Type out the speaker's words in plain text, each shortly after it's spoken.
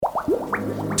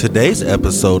Today's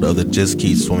episode of the Just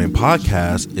Keep Swimming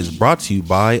podcast is brought to you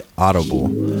by Audible.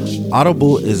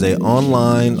 Audible is an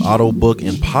online audiobook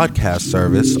and podcast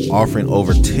service offering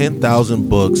over 10,000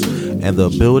 books and the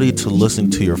ability to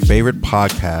listen to your favorite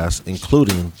podcasts,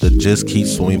 including the Just Keep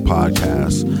Swimming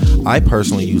podcast. I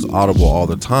personally use Audible all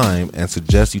the time and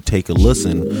suggest you take a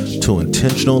listen to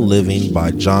Intentional Living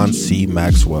by John C.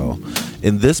 Maxwell.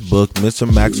 In this book,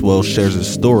 Mr. Maxwell shares a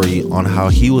story on how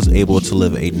he was able to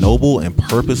live a noble and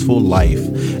purposeful life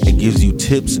and gives you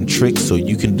tips and tricks so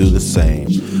you can do the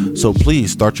same. So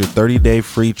please start your 30-day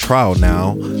free trial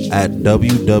now at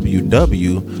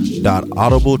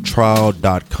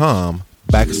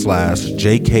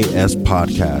www.audibletrial.com/JKS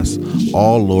podcast,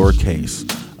 all lowercase.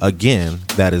 Again,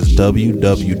 that is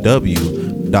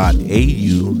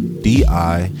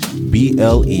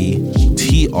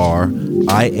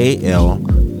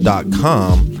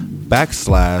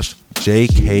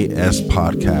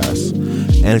podcast.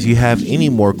 And if you have any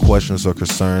more questions or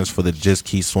concerns for the Just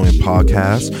Keep Swimming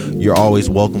podcast, you're always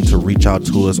welcome to reach out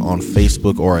to us on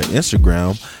Facebook or on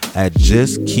Instagram at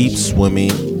Just Keep Swimming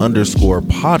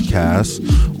 _podcast,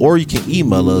 or you can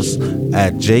email us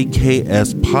at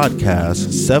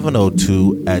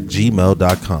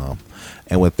jkspodcast702@gmail.com.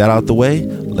 And with that out the way,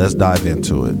 let's dive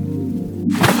into it.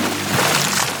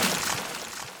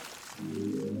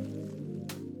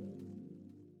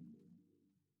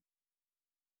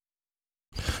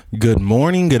 Good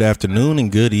morning, good afternoon,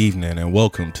 and good evening, and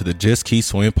welcome to the Just Keep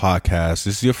Swimming podcast.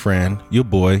 This is your friend, your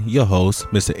boy, your host,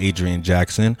 Mr. Adrian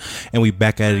Jackson, and we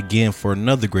back at it again for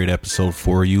another great episode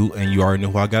for you. And you already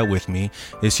know who I got with me.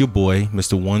 It's your boy,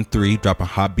 Mr. 13, dropping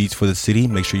hot beats for the city.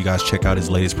 Make sure you guys check out his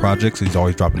latest projects. He's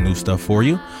always dropping new stuff for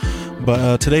you.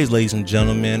 But today's, ladies and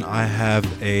gentlemen, I'm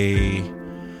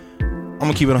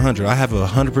gonna keep it 100. I have a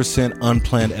 100%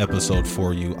 unplanned episode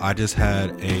for you. I just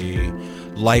had a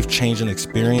life-changing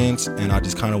experience, and I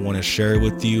just kind of want to share it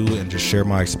with you and just share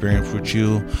my experience with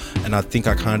you. And I think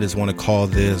I kind of just want to call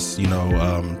this,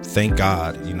 thank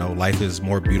God. Life is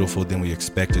more beautiful than we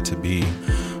expect it to be.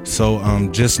 So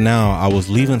just now I was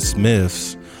leaving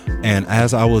Smith's, and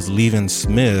as I was leaving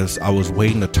Smith's, I was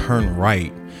waiting to turn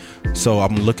right. So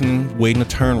I'm waiting to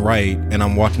turn right, and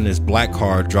I'm watching this black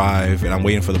car drive, and I'm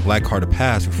waiting for the black car to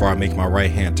pass before I make my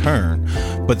right-hand turn.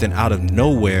 But then out of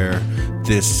nowhere,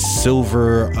 this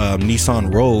silver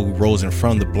Nissan Rogue rolls in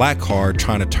front of the black car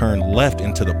trying to turn left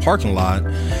into the parking lot.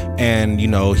 And,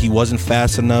 he wasn't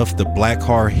fast enough. The black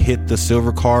car hit the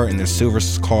silver car, and the silver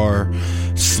car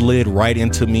slid right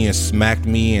into me and smacked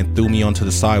me and threw me onto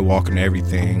the sidewalk and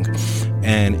everything.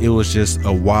 And it was just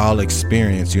a wild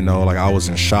experience, I was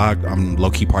in shock. I'm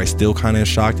low-key probably still kind of in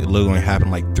shock. It literally happened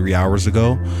like 3 hours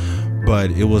ago. But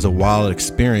it was a wild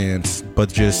experience.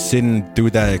 But just sitting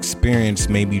through that experience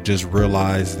made me just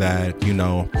realize that,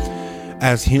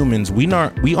 as humans, we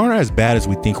aren't as bad as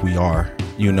we think we are,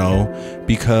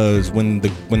 because when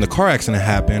the car accident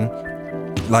happened,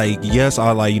 yes,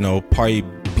 I probably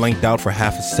blanked out for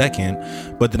half a second,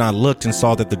 but then I looked and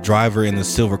saw that the driver in the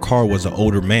silver car was an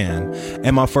older man.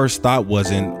 And my first thought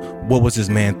wasn't, what was this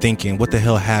man thinking? What the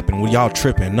hell happened? Were y'all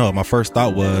tripping? No, my first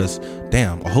thought was,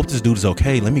 damn, I hope this dude is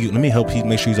okay. Let me help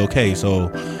make sure he's okay.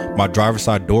 So my driver's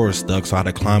side door is stuck, so I had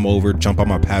to climb over, jump on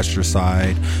my passenger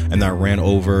side, and I ran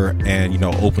over and,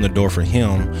 open the door for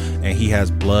him. And he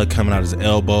has blood coming out his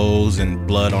elbows and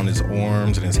blood on his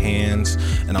arms and his hands.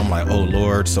 And I'm like, oh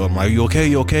Lord. So I'm like, you okay?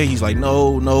 You okay? He's like,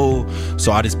 no.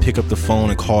 So I just pick up the phone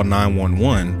and call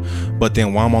 911. But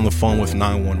then while I'm on the phone with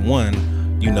 911,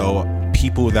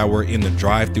 people that were in the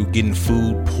drive-thru getting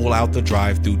food pull out the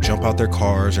drive-thru, jump out their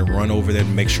cars, and run over there to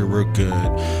make sure we're good.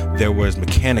 There was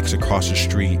mechanics across the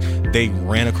street. They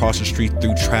ran across the street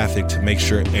through traffic to make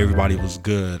sure everybody was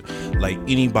good. Like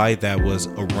anybody that was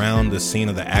around the scene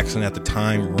of the accident at the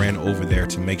time ran over there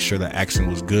to make sure the accident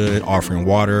was good, offering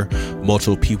water.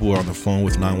 Multiple people were on the phone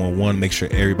with 911 to make sure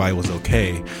everybody was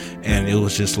okay. And it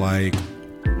was just like,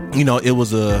 it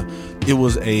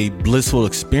was a blissful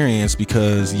experience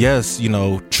because yes,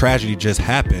 tragedy just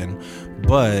happened,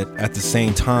 but at the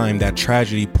same time, that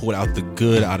tragedy pulled out the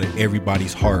good out of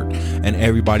everybody's heart, and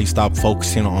everybody stopped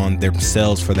focusing on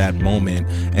themselves for that moment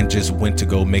and just went to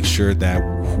go make sure that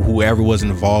whoever was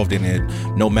involved in it,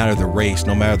 no matter the race,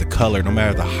 no matter the color, no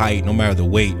matter the height, no matter the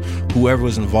weight, whoever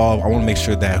was involved, I want to make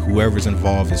sure that whoever's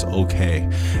involved is okay.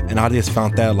 And I just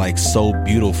found that so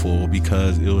beautiful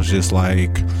because it was just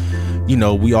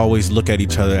we always look at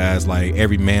each other as like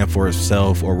every man for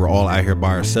himself, or we're all out here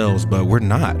by ourselves, but we're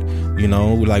not.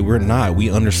 We're not. We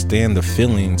understand the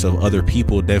feelings of other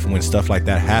people definitely when stuff like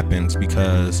that happens,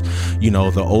 because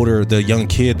the young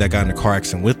kid that got in a car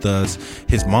accident with us,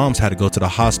 his mom's had to go to the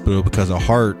hospital because of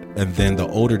heart, and then the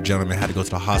older gentleman had to go to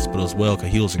the hospital as well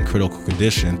because he was in critical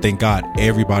condition. Thank God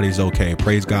everybody's okay.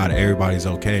 Praise God, everybody's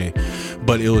okay.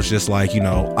 But it was just like,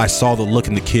 I saw the look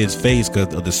in the kid's face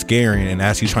because of the scaring, and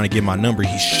as he's trying to get my number,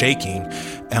 he's shaking.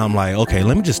 And I'm like, okay,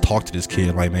 let me just talk to this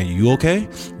kid. Like, man, you okay?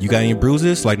 You got any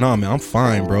bruises? Like, nah, man, I'm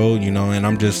fine, bro. And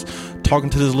I'm just talking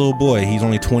to this little boy. He's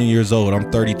only 20 years old.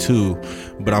 I'm 32,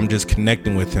 but I'm just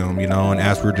connecting with him, and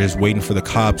as we're just waiting for the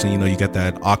cops, and you get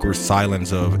that awkward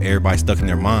silence of everybody stuck in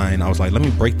their mind, I was like, let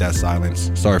me break that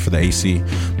silence. Sorry for the AC,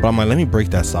 but I'm like, let me break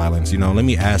that silence. Let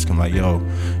me ask him, like, yo,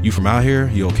 you from out here?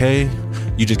 You okay?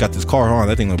 You just got this car on.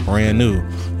 That thing look brand new.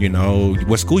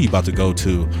 What school you about to go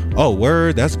to? Oh,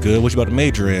 word, that's good. What you about to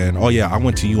major in? Oh yeah, I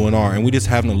went to UNR. And we just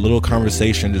having a little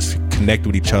conversation, just connect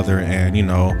with each other, and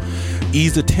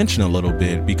ease the tension a little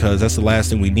bit, because that's the last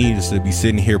thing we need, is to be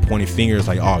sitting here pointing fingers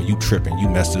like, oh, you tripping, you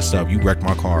messed this up, you wrecked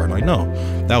my car. Like, no,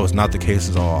 that was not the case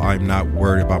at all. I'm not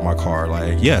worried about my car.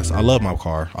 Like, yes, I love my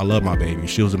car, I love my baby,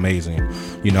 she was amazing.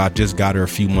 I just got her a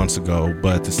few months ago,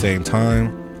 but at the same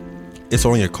time, it's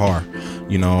only a car.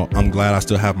 I'm glad I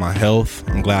still have my health.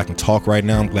 I'm glad I can talk right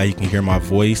now. I'm glad you can hear my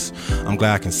voice. I'm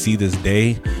glad I can see this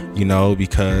day,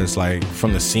 because like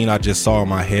from the scene I just saw in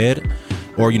my head,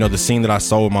 or the scene that I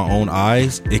saw with my own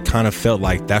eyes, it kind of felt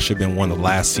like that should have been one of the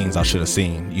last scenes I should have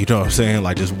seen. You know what I'm saying?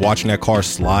 Like, just watching that car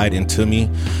slide into me,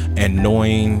 and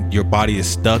knowing your body is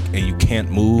stuck and you can't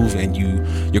move, and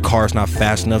your car's not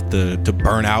fast enough to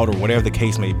burn out, or whatever the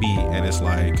case may be. And it's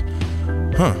like,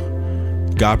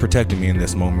 God protected me in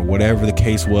this moment. Whatever the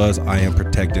case was, I am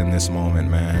protected in this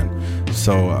moment, man.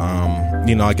 So,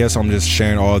 I guess I'm just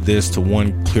sharing all this to,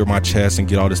 one, clear my chest and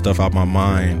get all this stuff out of my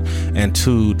mind, and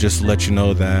two, just let you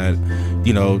know that,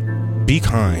 be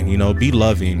kind, be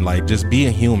loving, like, just be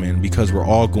a human, because we're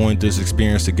all going through this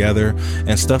experience together,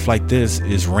 and stuff like this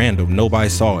is random. Nobody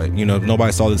saw it.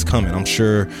 Nobody saw this coming. I'm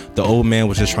sure the old man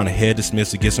was just trying to head to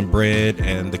Smith's to get some bread,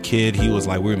 and the kid, he was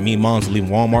like, me and mom's leaving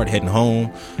Walmart heading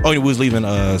home. Oh, he was leaving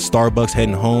Starbucks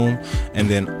heading home, and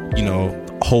then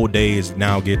whole days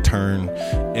now get turned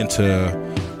into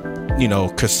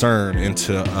concern,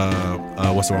 into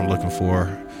what's the word I'm looking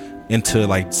for, into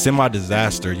like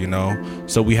semi-disaster,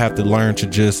 so we have to learn to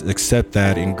just accept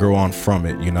that and grow on from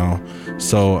it.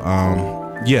 So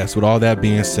yes, with all that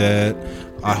being said,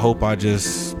 I hope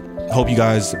you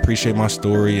guys appreciate my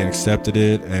story and accepted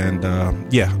it, and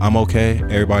I'm okay,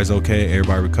 everybody's okay,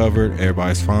 everybody recovered,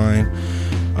 everybody's fine.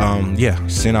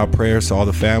 Send out prayers to all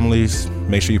the families.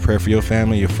 Make sure you pray for your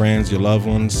family, your friends, your loved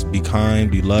ones. Be kind,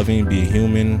 be loving, be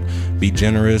human, be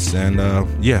generous, and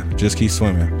just keep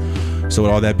swimming. So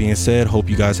with all that being said, hope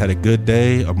you guys had a good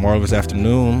day, a marvelous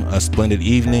afternoon, a splendid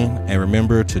evening, and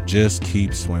remember to just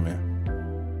keep swimming.